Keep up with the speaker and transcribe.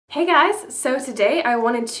Hey guys, so today I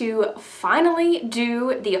wanted to finally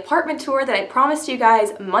do the apartment tour that I promised you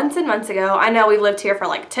guys months and months ago. I know we've lived here for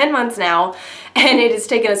like 10 months now and it has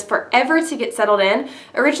taken us forever to get settled in.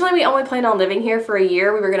 Originally we only planned on living here for a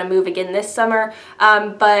year. We were going to move again this summer,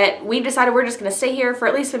 but we decided we're just going to stay here for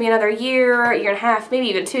at least maybe another year, year and a half, maybe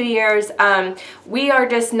even 2 years. We are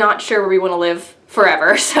just not sure where we want to live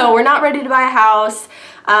forever, so we're not ready to buy a house.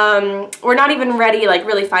 We're not even ready, like,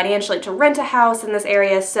 really financially to rent a house in this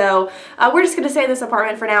area, so we're just going to stay in this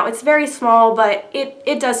apartment for now. It's very small, but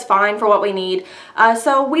it does fine for what we need.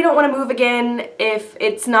 So we don't want to move again if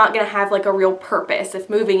it's not going to have, like, a real purpose, if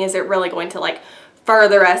moving isn't really going to, like,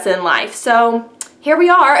 further us in life. So here we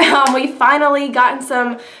are. We finally gotten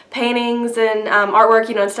some paintings and artwork,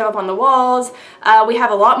 you know, and stuff up on the walls. We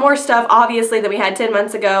have a lot more stuff, obviously, than we had 10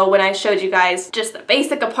 months ago when I showed you guys just the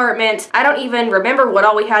basic apartment. I don't even remember what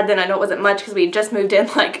all we had then. I know it wasn't much because we had just moved in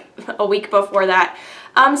like a week before that.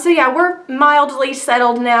 So yeah, we're mildly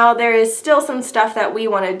settled now. There is still some stuff that we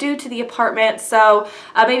want to do to the apartment, so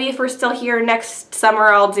maybe if we're still here next summer,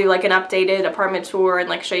 I'll do like an updated apartment tour and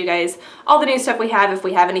like show you guys all the new stuff we have if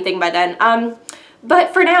we have anything by then.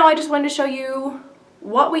 But for now, I just wanted to show you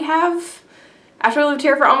what we have after we lived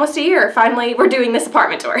here for almost a year. Finally, we're doing this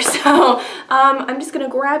apartment tour. So I'm just gonna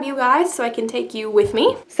grab you guys so I can take you with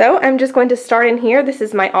me. So I'm just going to start in here. This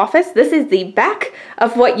is my office. This is the back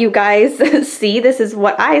of what you guys see. This is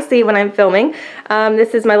what I see when I'm filming.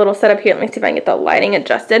 This is my little setup here. Let me see if I can get the lighting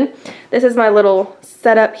adjusted. This is my little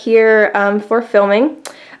setup here for filming.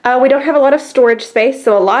 We don't have a lot of storage space,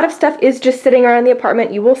 so a lot of stuff is just sitting around the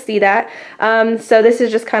apartment. You will see that. So this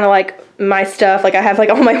is just kind of like my stuff. Like I have like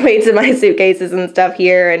all my weights in my suitcases and stuff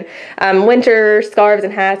here, and winter scarves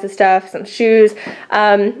and hats and stuff, some shoes.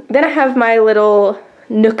 Then I have my little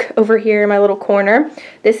nook over here in my little corner.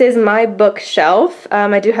 This is my bookshelf.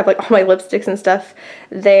 I do have like all my lipsticks and stuff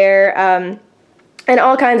there. And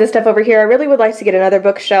all kinds of stuff over here. I really would like to get another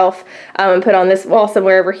bookshelf and put on this wall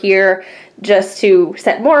somewhere over here just to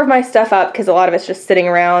set more of my stuff up because a lot of it's just sitting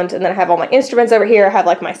around. And then I have all my instruments over here. I have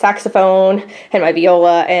like my saxophone and my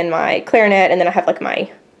viola and my clarinet, and then I have like my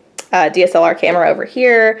DSLR camera over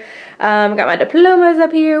here. Got my diplomas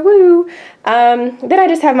up here, woo! Then I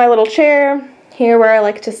just have my little chair here where I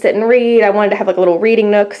like to sit and read. I wanted to have like a little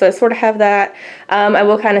reading nook, so I sort of have that. I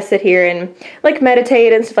will kind of sit here and like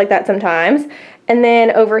meditate and stuff like that sometimes. And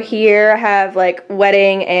then over here I have like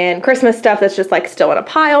wedding and Christmas stuff that's just like still in a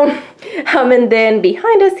pile. And then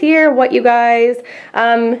behind us here, what you guys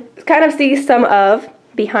kind of see some of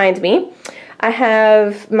behind me, I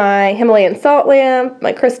have my Himalayan salt lamp,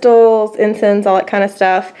 my crystals, incense, all that kind of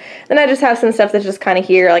stuff. Then I just have some stuff that's just kind of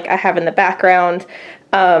here, like I have in the background.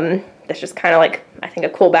 That's just kind of like, I think, a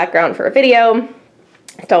cool background for a video.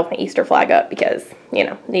 Still have my Easter flag up because, you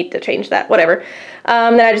know, need to change that, whatever.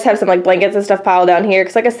 Then I just have some like blankets and stuff piled down here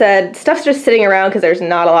because, like I said, stuff's just sitting around because there's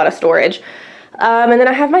not a lot of storage. And then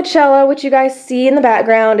I have my cello, which you guys see in the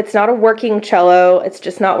background. It's not a working cello. It's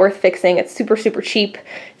just not worth fixing. It's super, super cheap.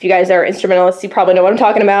 If you guys are instrumentalists, you probably know what I'm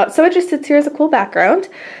talking about. So it just sits here as a cool background.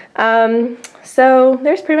 So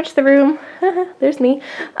there's pretty much the room. There's me.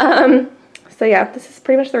 So yeah, this is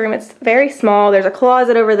pretty much the room. It's very small. There's a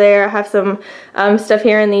closet over there. I have some stuff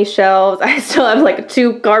here in these shelves. I still have like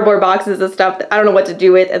 2 cardboard boxes of stuff that I don't know what to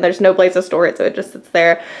do with, and there's no place to store it, so it just sits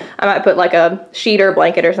there. I might put like a sheet or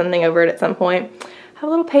blanket or something over it at some point. I have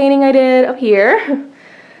a little painting I did up here.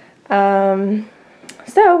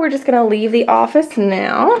 So we're just gonna leave the office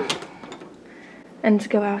now and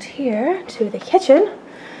go out here to the kitchen.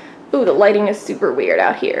 Ooh, the lighting is super weird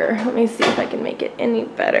out here. Let me see if I can make it any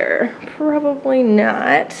better. Probably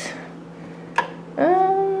not.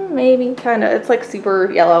 Maybe, kind of. It's like super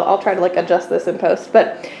yellow. I'll try to like adjust this in post.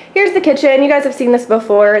 But here's the kitchen. You guys have seen this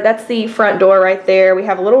before. That's the front door right there. We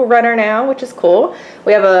have a little runner now, which is cool.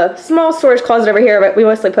 We have a small storage closet over here, but we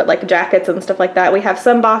mostly put like jackets and stuff like that. We have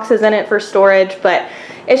some boxes in it for storage, but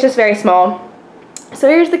it's just very small. So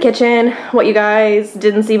here's the kitchen, what you guys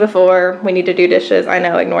didn't see before. We need to do dishes, I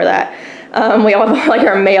know, ignore that. We all have like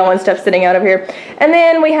our mail and stuff sitting out of here. And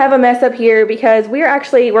then we have a mess up here because we're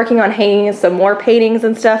actually working on hanging some more paintings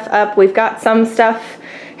and stuff up. We've got some stuff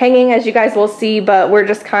hanging, as you guys will see, but we're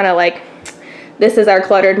just kind of like, this is our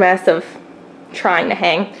cluttered mess of trying to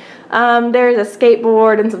hang. There's a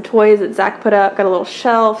skateboard and some toys that Zach put up, got a little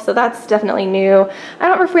shelf, so that's definitely new. I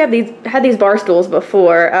don't know if we had these bar stools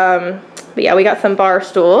before. But yeah, we got some bar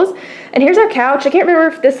stools. And here's our couch. I can't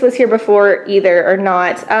remember if this was here before either or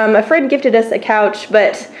not. A friend gifted us a couch,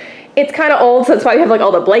 but it's kind of old, so that's why we have like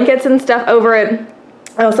all the blankets and stuff over it.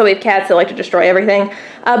 Also, we have cats that like to destroy everything,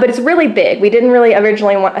 but it's really big. We didn't really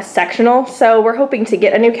originally want a sectional, so we're hoping to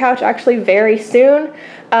get a new couch actually very soon,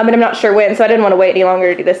 but I'm not sure when, so I didn't want to wait any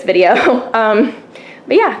longer to do this video.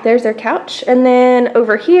 But yeah, there's our couch. And then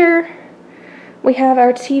over here, we have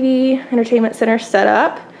our TV entertainment center set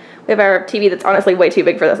up. We have our TV that's honestly way too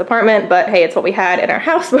big for this apartment, but hey, it's what we had in our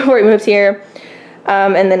house before we moved here.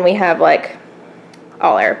 And then we have like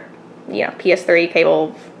all our, you know, PS3,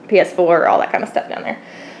 cable, PS4, all that kind of stuff down there.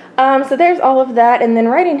 So there's all of that. And then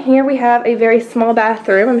right in here, we have a very small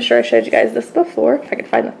bathroom. I'm sure I showed you guys this before. If I could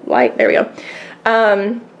find the light, there we go.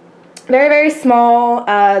 Very, very small.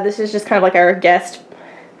 This is just kind of like our guest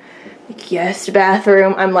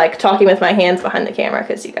bathroom. I'm like talking with my hands behind the camera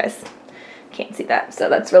because you guys can't see that, so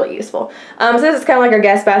that's really useful. So this is kind of like our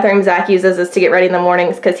guest bathroom. Zach uses this to get ready in the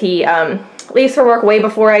mornings because he leaves for work way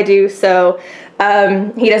before I do, so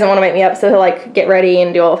he doesn't want to wake me up, so he'll like get ready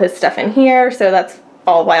and do all of his stuff in here. So that's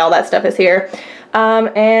why all that stuff is here.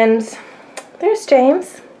 And there's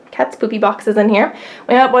James. Cat's poopy boxes in here.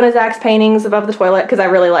 We have one of Zach's paintings above the toilet because I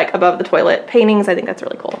really like above the toilet paintings. I think that's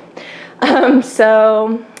really cool.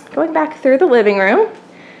 So going back through the living room,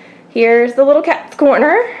 here's the little cat's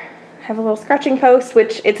corner. I have a little scratching post,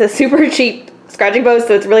 which it's a super cheap scratching post,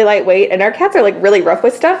 so it's really lightweight, and our cats are like really rough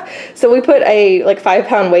with stuff, so we put a like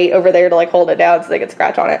 5-pound weight over there to like hold it down so they could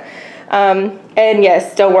scratch on it. And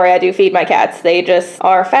yes, don't worry, I do feed my cats. They just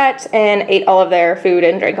are fat and ate all of their food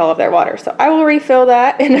and drank all of their water, so I will refill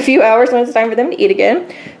that in a few hours when it's time for them to eat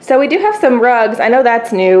again. So we do have some rugs. I know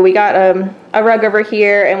that's new. We got a rug over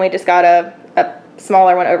here, and we just got a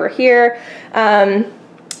smaller one over here.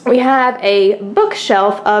 We have a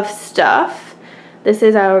bookshelf of stuff. This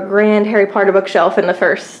is our grand Harry Potter bookshelf, and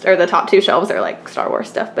the top 2 shelves are like Star Wars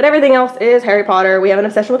stuff, but everything else is Harry Potter. We have an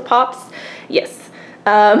obsession with Pops. Yes.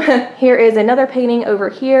 Here is another painting over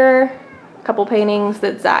here. A couple paintings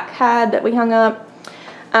that Zach had that we hung up.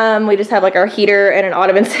 We just have like our heater and an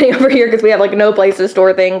ottoman sitting over here because we have like no place to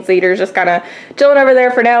store things. The heater's just kind of chilling over there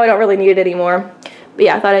for now. We don't really need it anymore. But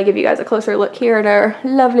yeah, I thought I'd give you guys a closer look here at our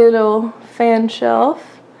lovely little fan shelf.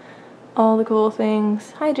 All the cool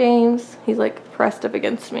things. Hi, James. He's like pressed up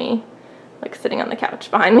against me, like sitting on the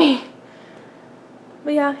couch behind me.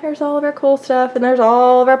 But yeah, here's all of our cool stuff, and there's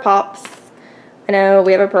all of our Pops. I know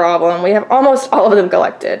we have a problem. We have almost all of them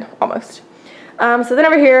collected, almost. So then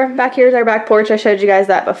over here, back here is our back porch. I showed you guys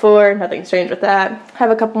that before. Nothing's changed with that.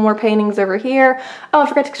 Have a couple more paintings over here. Oh, I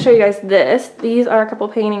forgot to show you guys this. These are a couple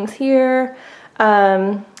paintings here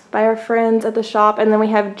by our friends at the shop, and then we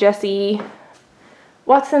have Jesse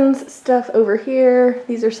Watson's stuff over here.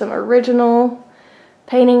 These are some original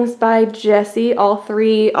paintings by Jesse. All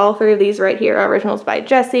three of these right here are originals by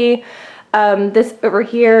Jesse. This over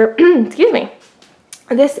here, excuse me.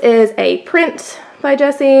 This is a print by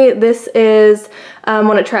Jesse. This is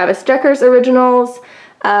one of Travis Decker's originals.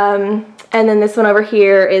 And then this one over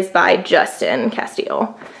here is by Justin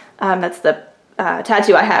Castile. That's the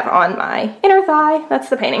tattoo I have on my inner thigh. That's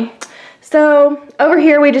the painting. So over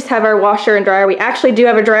here we just have our washer and dryer. We actually do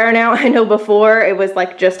have a dryer now. I know before it was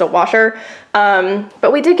like just a washer,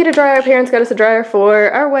 but we did get a dryer. Our parents got us a dryer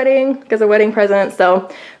for our wedding as a wedding present, so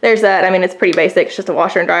there's that. I mean, it's pretty basic. It's just a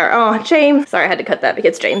washer and dryer. Oh, James. Sorry, I had to cut that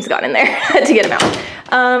because James got in there. I had to get him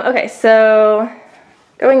out. Okay, so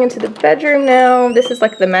going into the bedroom now. This is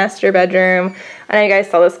like the master bedroom. I know you guys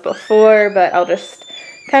saw this before, but I'll just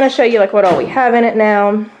kind of show you like what all we have in it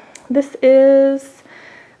now. This is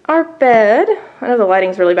our bed. I know the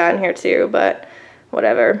lighting's really bad in here too, but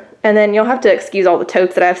whatever. And then you'll have to excuse all the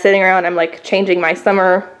totes that I have sitting around. I'm like changing my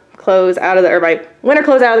summer clothes out of the, or my winter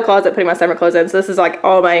clothes out of the closet, putting my summer clothes in. So this is like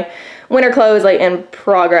all my winter clothes like in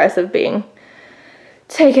progress of being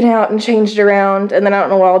taken out and changed around. And then I don't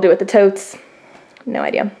know what I'll do with the totes. No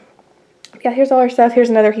idea. Yeah, here's all our stuff. Here's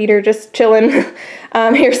another heater, just chilling.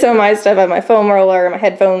 Here's some of my stuff. I have my foam roller, my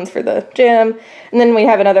headphones for the gym. And then we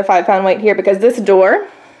have another 5-pound weight here because this door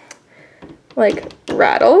like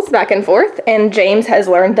rattles back and forth, and James has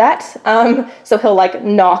learned that. So he'll like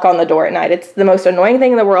knock on the door at night. It's the most annoying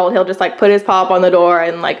thing in the world. He'll just like put his paw up on the door,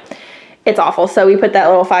 and like it's awful. So we put that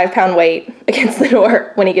little 5-pound weight against the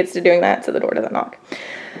door when he gets to doing that so the door doesn't knock.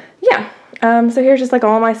 Yeah. So here's just like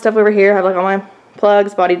all my stuff over here. I have like all my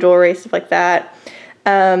plugs, body jewelry, stuff like that.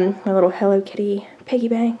 My little Hello Kitty piggy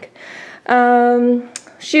bank.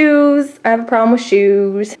 Shoes. I have a problem with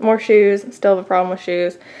shoes. More shoes. Still have a problem with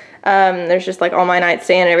shoes. There's just like all my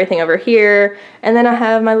nightstand and everything over here. And then I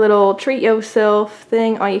have my little treat yourself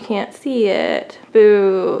thing. Oh, you can't see it.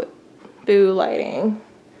 Boo lighting.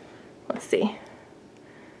 Let's see.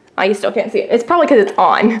 Oh, you still can't see it. It's probably because it's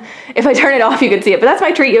on. If I turn it off, you can see it. But that's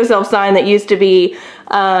my treat yourself sign that used to be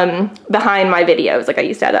behind my videos. Like I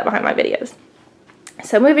used to have that behind my videos.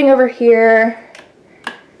 So moving over here,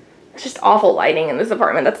 it's just awful lighting in this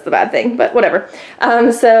apartment. That's the bad thing, but whatever.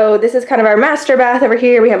 So this is kind of our master bath over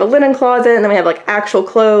here. We have a linen closet, and then we have like actual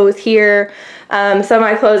clothes here. Some of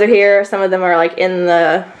my clothes are here. Some of them are like in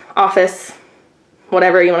the office,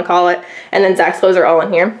 whatever you want to call it. And then Zach's clothes are all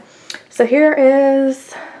in here. So here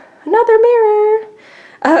is another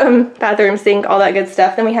mirror, bathroom sink, all that good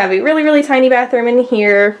stuff. Then we have a really, really tiny bathroom in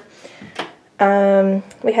here.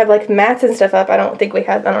 We have like mats and stuff up. I don't know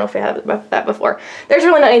if we had that before. There's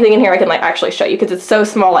really not anything in here I can like actually show you because it's so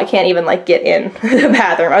small I can't even like get in the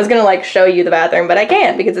bathroom. I was gonna like show you the bathroom, but I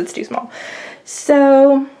can't because it's too small.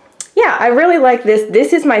 So yeah, I really like this.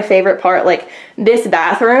 This is my favorite part. Like this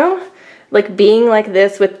bathroom, like being like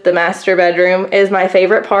this with the master bedroom is my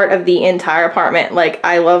favorite part of the entire apartment. Like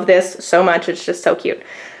I love this so much. It's just so cute.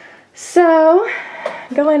 So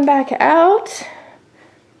going back out,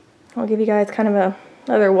 I'll give you guys kind of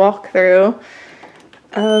another walkthrough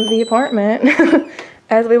of the apartment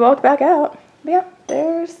as we walk back out. But yeah,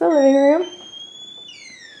 there's the living room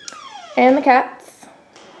and the cats.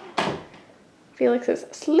 Felix is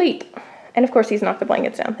asleep. And of course he's knocked the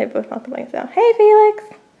blankets down. They both knocked the blankets down. Hey Felix.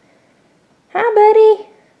 Hi buddy.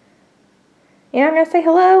 You're not gonna say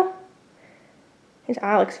hello? His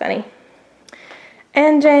eye looks funny.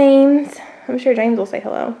 And James. I'm sure James will say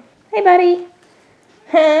hello. Hey buddy.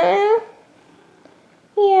 Huh?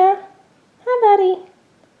 Yeah. Hi, buddy.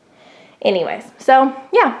 Anyways, so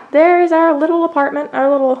yeah, there's our little apartment,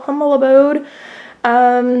 our little humble abode.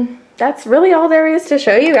 That's really all there is to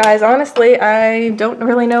show you guys. Honestly, I don't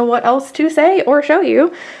really know what else to say or show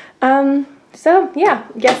you. So yeah,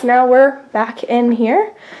 guess now we're back in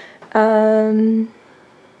here.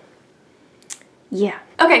 Yeah.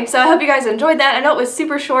 Okay, so I hope you guys enjoyed that. I know it was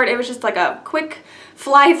super short. It was just like a quick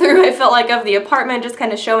fly through, I felt like, of the apartment, just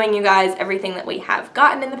kind of showing you guys everything that we have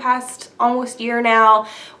gotten in the past almost year now.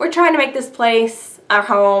 We're trying to make this place our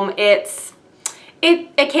home. It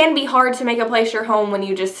can be hard to make a place your home when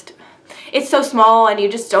it's so small and you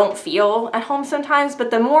just don't feel at home sometimes,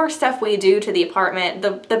 but the more stuff we do to the apartment,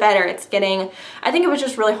 the better it's getting. I think it was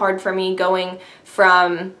just really hard for me going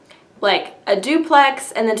from like a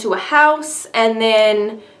duplex and then to a house, and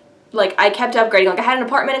then like I kept upgrading. Like I had an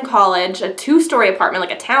apartment in college, a 2-story apartment,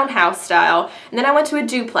 like a townhouse style, and then I went to a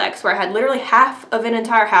duplex where I had literally half of an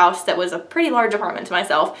entire house that was a pretty large apartment to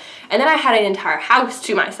myself, and then I had an entire house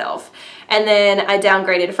to myself, and then I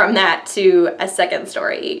downgraded from that to a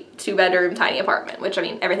 2nd-story 2-bedroom tiny apartment, which I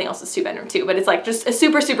mean everything else is 2-bedroom too, but it's like just a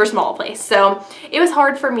super small place. So it was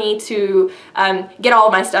hard for me to get all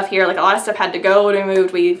of my stuff here. Like a lot of stuff had to go when we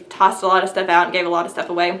moved. We tossed a lot of stuff out and gave a lot of stuff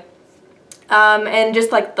away. And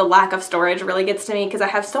just like the lack of storage really gets to me because I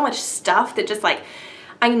have so much stuff that just like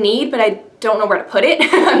I need, but I don't know where to put it.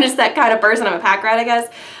 I'm just that kind of person. I'm a pack rat, I guess.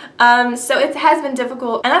 So it has been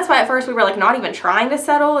difficult, and that's why at first we were like not even trying to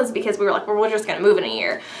settle, is because we were like, well, we're just gonna move in a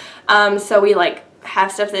year. So we like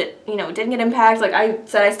have stuff that, you know, didn't get unpacked. Like I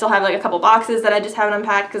said, I still have like a couple boxes that I just haven't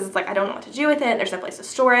unpacked because it's like I don't know what to do with it. There's no place to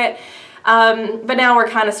store it. But now we're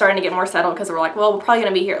kind of starting to get more settled because we're like, well, we're probably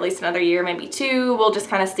going to be here at least another year, maybe 2. We'll just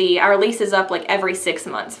kind of see. Our lease is up like every 6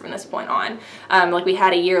 months from this point on. Like we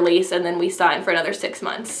had a year lease and then we signed for another 6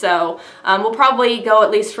 months. So we'll probably go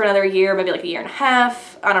at least for another year, maybe like a 1.5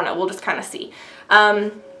 years. I don't know. We'll just kind of see.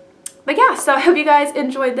 But yeah, so I hope you guys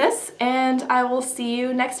enjoyed this, and I will see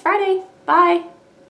you next Friday. Bye.